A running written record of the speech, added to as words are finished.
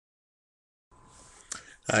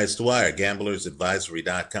Hi, it's Dwyer,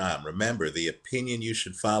 gamblersadvisory.com. Remember, the opinion you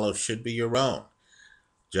should follow should be your own.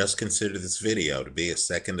 Just consider this video to be a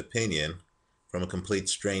second opinion from a complete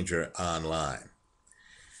stranger online.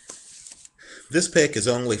 This pick is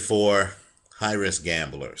only for high-risk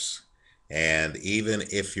gamblers. And even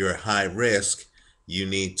if you're high risk, you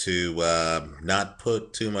need to not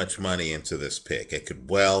put too much money into this pick. It could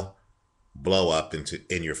well blow up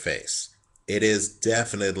in your face. It is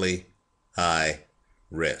definitely high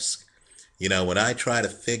risk. You know, when I try to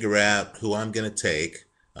figure out who I'm going to take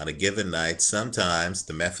on a given night, sometimes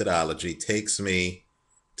the methodology takes me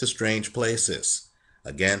to strange places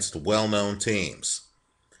against well-known teams.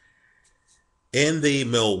 In the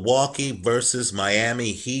Milwaukee versus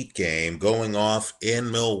Miami Heat game going off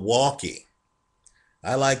in Milwaukee,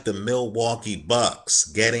 I like the Milwaukee Bucks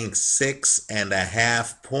getting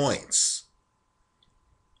 6.5 points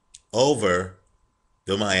over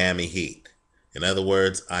the Miami Heat. In other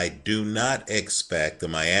words, I do not expect the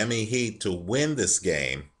Miami Heat to win this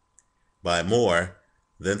game by more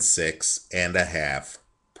than 6.5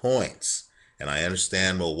 points. And I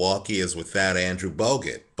understand Milwaukee is without Andrew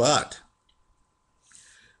Bogut, but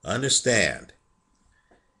understand,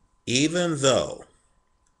 even though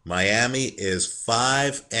Miami is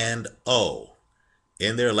 5-0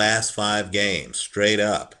 in their last 5 games straight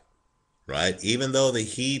up, right? Even though the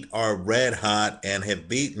Heat are red hot and have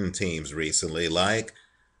beaten teams recently like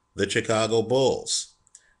the Chicago Bulls,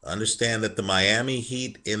 understand that the Miami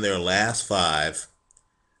Heat in their last 5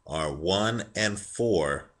 are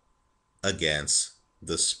 1-4 against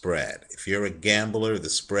the spread. If you're a gambler, the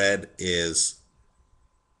spread is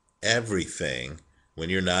everything when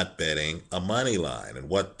you're not betting a money line. And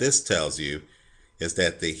what this tells you is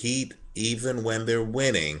that the Heat, even when they're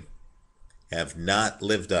winning, have not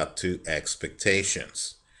lived up to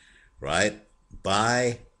expectations, right?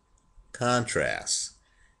 By contrast,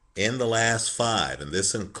 in the last 5, and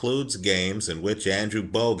this includes games in which Andrew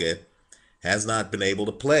Bogut has not been able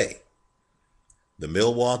to play, the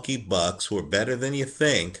Milwaukee Bucks, who are better than you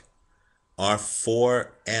think, are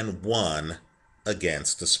 4-1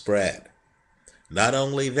 against the spread. Not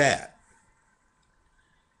only that,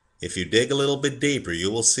 if you dig a little bit deeper,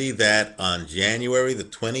 you will see that on January the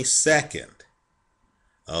 22nd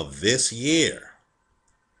of this year,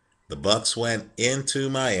 the Bucks went into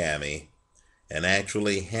Miami and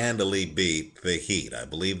actually handily beat the Heat. I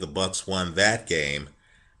believe the Bucks won that game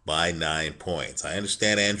by 9 points. I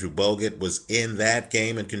understand Andrew Bogut was in that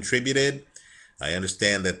game and contributed. I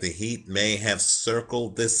understand that the Heat may have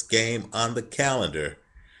circled this game on the calendar,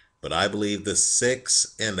 but I believe the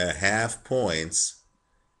 6.5 points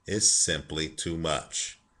is simply too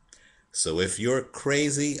much. So if you're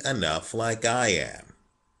crazy enough like I am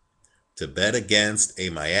to bet against a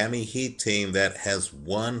Miami Heat team that has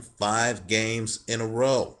won 5 games in a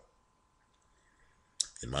row,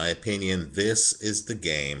 in my opinion, this is the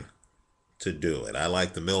game to do it. I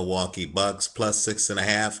like the Milwaukee Bucks plus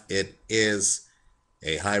 6.5. It is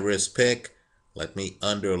a high-risk pick. Let me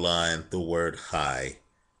underline the word high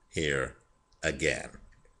here again.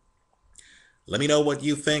 Let me know what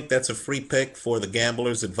you think. That's a free pick for the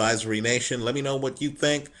Gamblers Advisory Nation. Let me know what you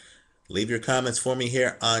think. Leave your comments for me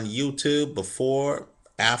here on YouTube before,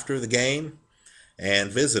 after the game,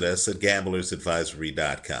 and visit us at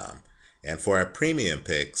gamblersadvisory.com. And for our premium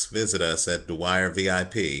picks, visit us at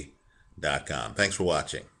dwyervip.com. Thanks for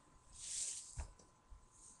watching.